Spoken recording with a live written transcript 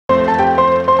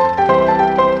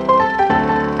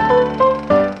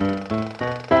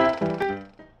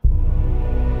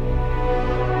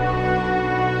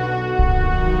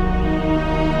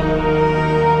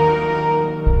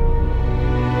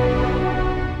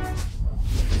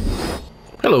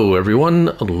Hello everyone,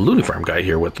 Looney Farm Guy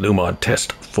here with the new mod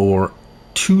test for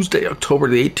Tuesday, October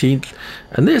the 18th,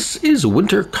 and this is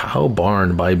Winter Cow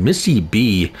Barn by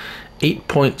MISSYB,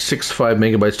 8.65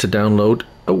 megabytes to download.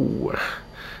 Oh,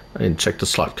 I didn't check the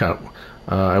slot count.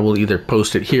 I will either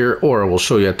post it here or I will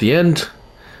show you at the end.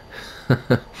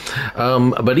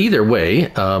 But either way,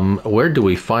 where do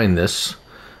we find this?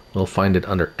 We'll find it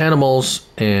under Animals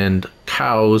and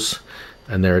Cows.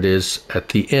 And there it is at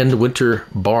the end, Winter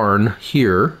Barn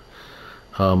here,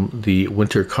 the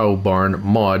Winter Cow Barn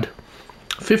mod.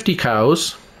 50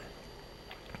 cows,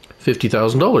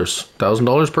 $50,000,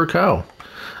 $1,000 per cow.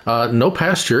 No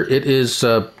pasture. It is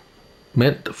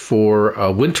meant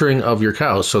for wintering of your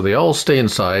cows, so they all stay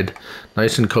inside,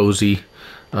 nice and cozy,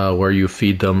 where you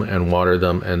feed them and water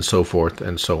them and so forth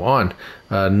and so on.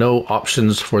 No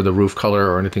options for the roof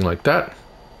color or anything like that.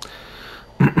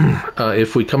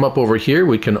 If we come up over here,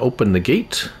 we can open the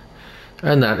gate,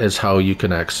 and that is how you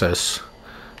can access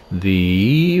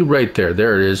the, right there,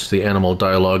 there it is. The animal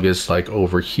dialogue is like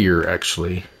over here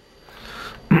actually.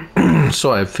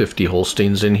 So I have 50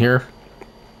 Holsteins in here.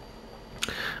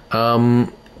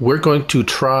 We're going to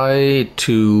try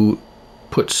to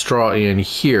put straw in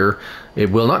here.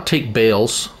 It will not take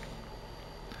bales.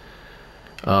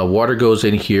 Water goes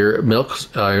in here. Milk,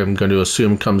 I'm going to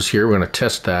assume, comes here. We're going to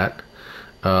test that.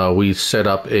 We set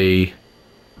up a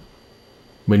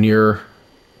manure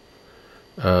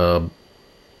silo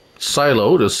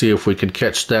to see if we can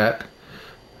catch that.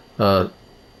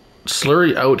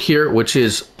 Slurry out here, which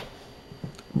is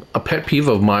a pet peeve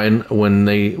of mine when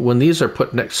these are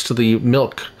put next to the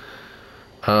milk.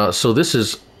 So this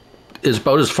is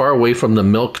about as far away from the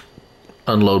milk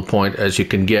unload point as you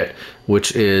can get,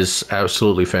 which is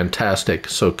absolutely fantastic.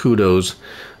 So kudos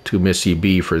to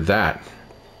MISSYB for that.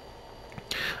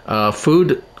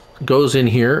 Food goes in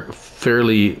here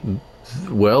fairly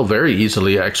well, very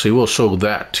easily actually. We'll show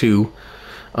that too.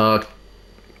 How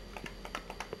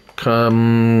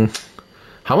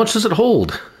much does it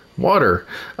hold? Water,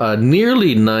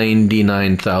 nearly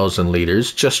 99,000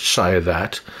 liters, just shy of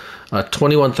that.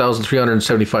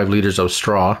 21,375 liters of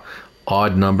straw,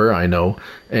 odd number, I know.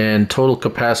 And total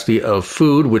capacity of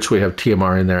food, which we have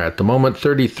TMR in there at the moment,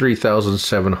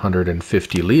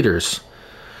 33,750 liters.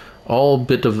 All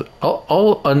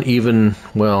uneven,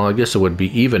 well, I guess it would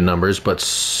be even numbers, but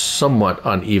somewhat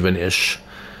uneven-ish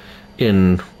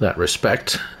in that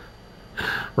respect.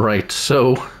 Right,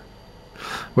 so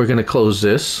we're going to close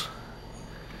this.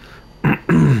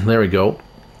 There we go.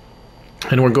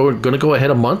 And we're going to go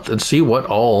ahead a month and see what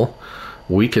all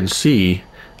we can see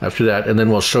after that. And then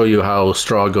we'll show you how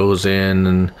straw goes in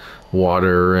and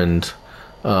water and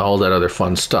all that other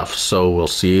fun stuff. So we'll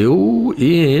see you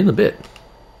in a bit.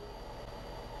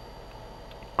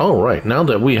 All right, now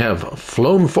that we have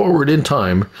flown forward in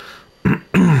time,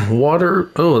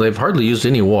 water, oh, they've hardly used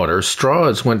any water. Straw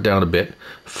has went down a bit.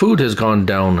 Food has gone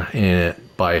down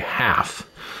by half.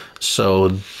 So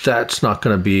that's not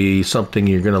going to be something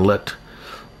you're going to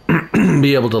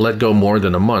be able to let go more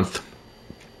than a month.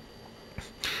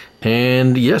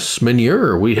 And yes,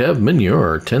 manure. We have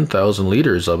manure, 10,000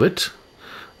 liters of it.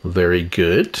 Very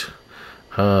good.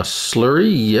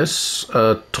 Slurry, yes,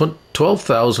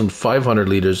 12,500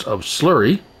 liters of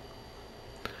slurry.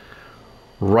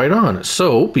 Right on.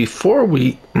 So before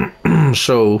we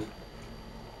show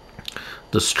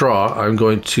the straw, I'm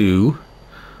going to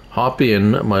hop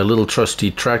in my little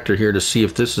trusty tractor here to see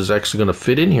if this is actually going to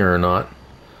fit in here or not.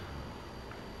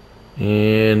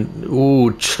 And,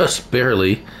 ooh, just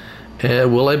barely.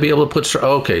 Will I be able to put straw?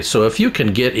 Okay, so if you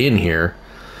can get in here,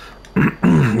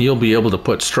 you'll be able to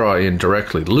put straw in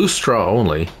directly. Loose straw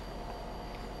only.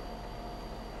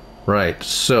 Right,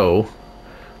 so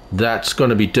that's going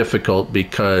to be difficult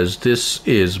because this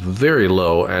is very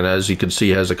low, and as you can see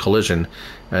has a collision,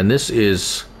 and this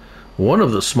is one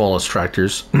of the smallest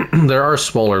tractors. There are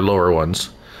smaller, lower ones.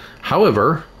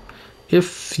 However,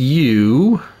 if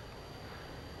you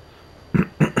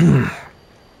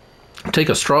take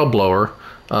a straw blower,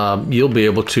 you'll be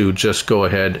able to just go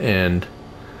ahead and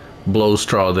blow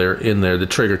straw in there. The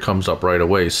trigger comes up right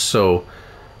away. So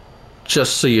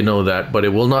just so you know that, but it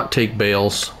will not take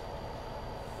bales.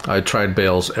 I tried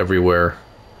bales everywhere.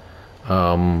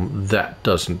 That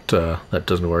doesn't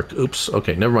work. Oops.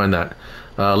 Okay, never mind that.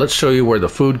 Let's show you where the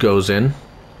food goes in,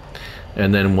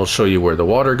 and then we'll show you where the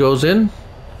water goes in,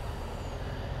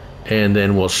 and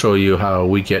then we'll show you how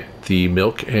we get the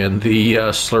milk and the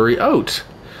slurry out.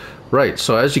 Right.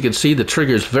 So as you can see, the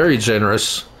trigger is very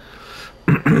generous.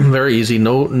 Very easy,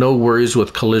 no worries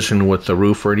with collision with the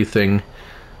roof or anything.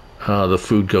 The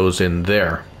food goes in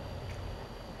there.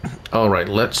 All right,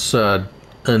 let's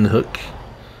unhook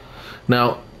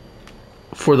Now,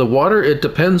 for the water, it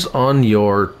depends on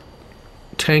your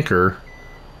tanker.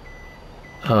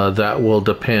 That will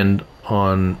depend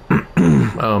on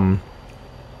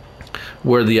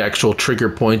where the actual trigger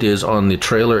point is on the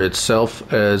trailer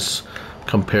itself as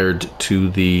compared to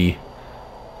the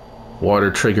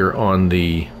water trigger on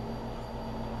the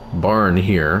barn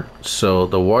here. So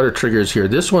the water trigger is here.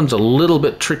 This one's a little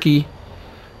bit tricky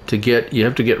to get. You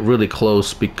have to get really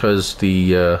close because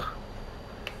the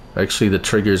actually the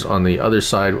trigger's on the other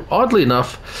side. Oddly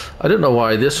enough, I don't know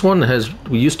why this one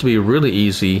used to be really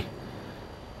easy,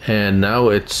 and now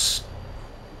it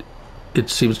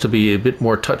seems to be a bit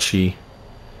more touchy.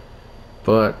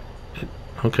 But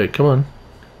okay, come on.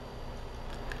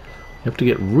 You have to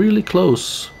get really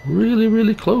close,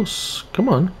 really close. Come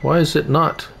on. Why is it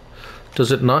not?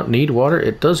 Does it not need water?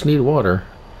 It does need water.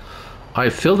 I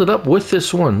filled it up with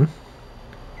this one.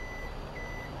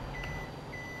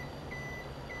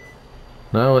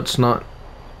 Now it's not.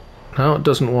 Now it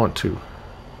doesn't want to.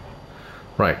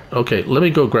 Right. Okay, let me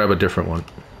go grab a different one.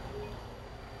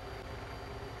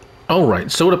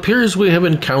 Alright, so it appears we have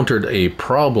encountered a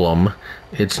problem.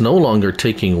 It's no longer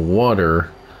taking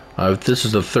water. This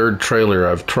is the third trailer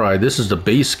I've tried. This is the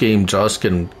base game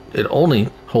Joskin. It only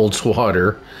holds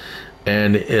water,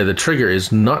 and the trigger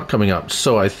is not coming up.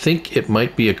 So I think it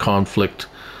might be a conflict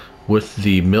with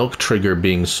the milk trigger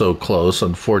being so close,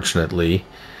 unfortunately,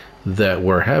 that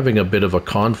we're having a bit of a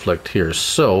conflict here.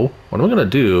 So what I'm going to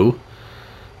do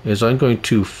is I'm going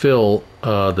to fill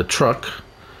the truck,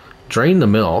 drain the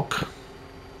milk.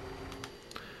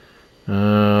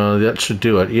 That should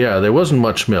do it. Yeah, there wasn't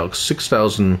much milk,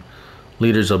 6,000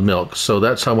 liters of milk. So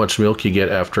that's how much milk you get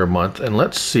after a month. And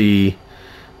let's see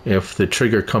if the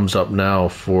trigger comes up now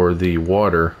for the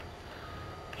water.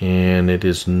 And it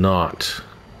is not.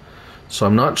 So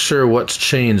I'm not sure what's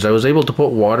changed. I was able to put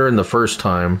water in the first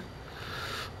time.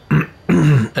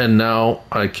 And now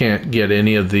I can't get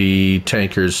any of the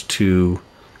tankers to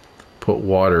put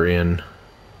water in.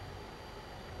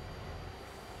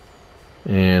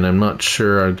 And I'm not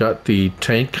sure. I've got the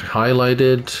tank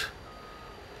highlighted.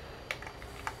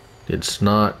 It's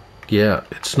not, yeah,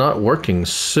 it's not working.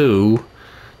 So,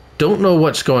 don't know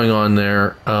what's going on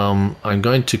there. I'm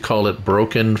going to call it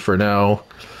broken for now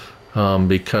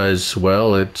because,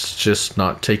 well, it's just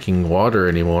not taking water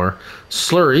anymore.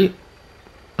 Slurry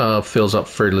fills up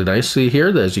fairly nicely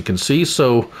here, as you can see.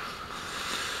 So,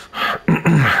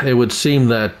 it would seem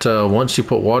that once you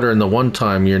put water in the one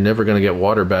time, you're never going to get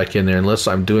water back in there unless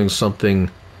I'm doing something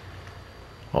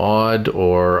odd,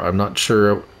 or I'm not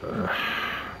sure.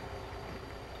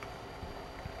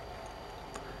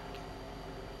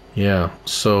 Yeah,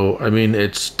 so I mean,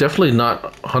 it's definitely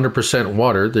not 100%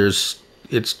 water.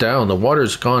 It's down. The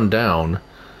water's gone down.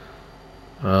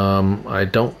 I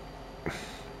don't,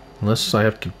 unless I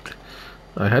have to.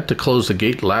 I had to close the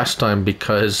gate last time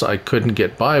because I couldn't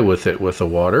get by with it with the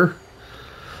water.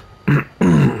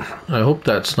 I hope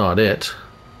that's not it.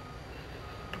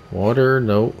 Water,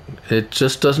 no. It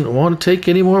just doesn't want to take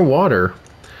any more water.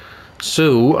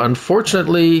 So,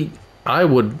 unfortunately, I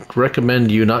would recommend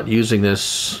you not using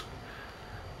this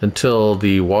until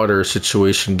the water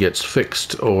situation gets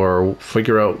fixed, or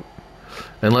figure out,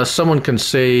 unless someone can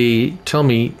tell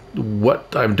me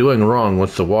what I'm doing wrong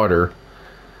with the water.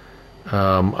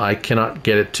 I cannot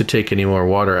get it to take any more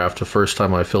water after the first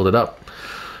time I filled it up.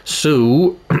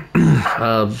 So,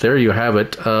 there you have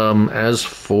it. As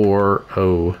for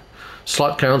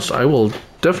slot counts, I will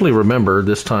definitely remember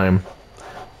this time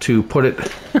to put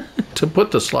it to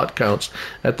put the slot counts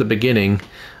at the beginning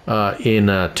in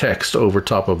text over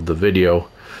top of the video.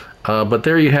 But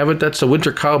there you have it. That's a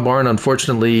winter cow barn.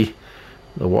 Unfortunately,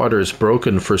 the water is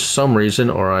broken for some reason,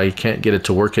 or I can't get it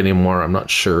to work anymore. I'm not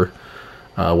sure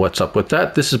what's up with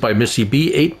that. This is by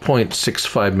MISSYB,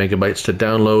 8.65 megabytes to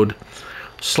download.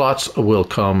 Slots will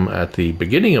come at the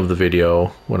beginning of the video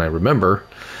when I remember.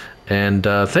 And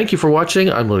thank you for watching.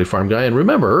 I'm Looney Farm Guy, and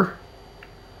remember,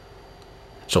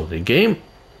 it's only a game.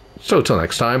 So till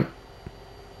next time,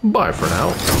 bye for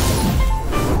now.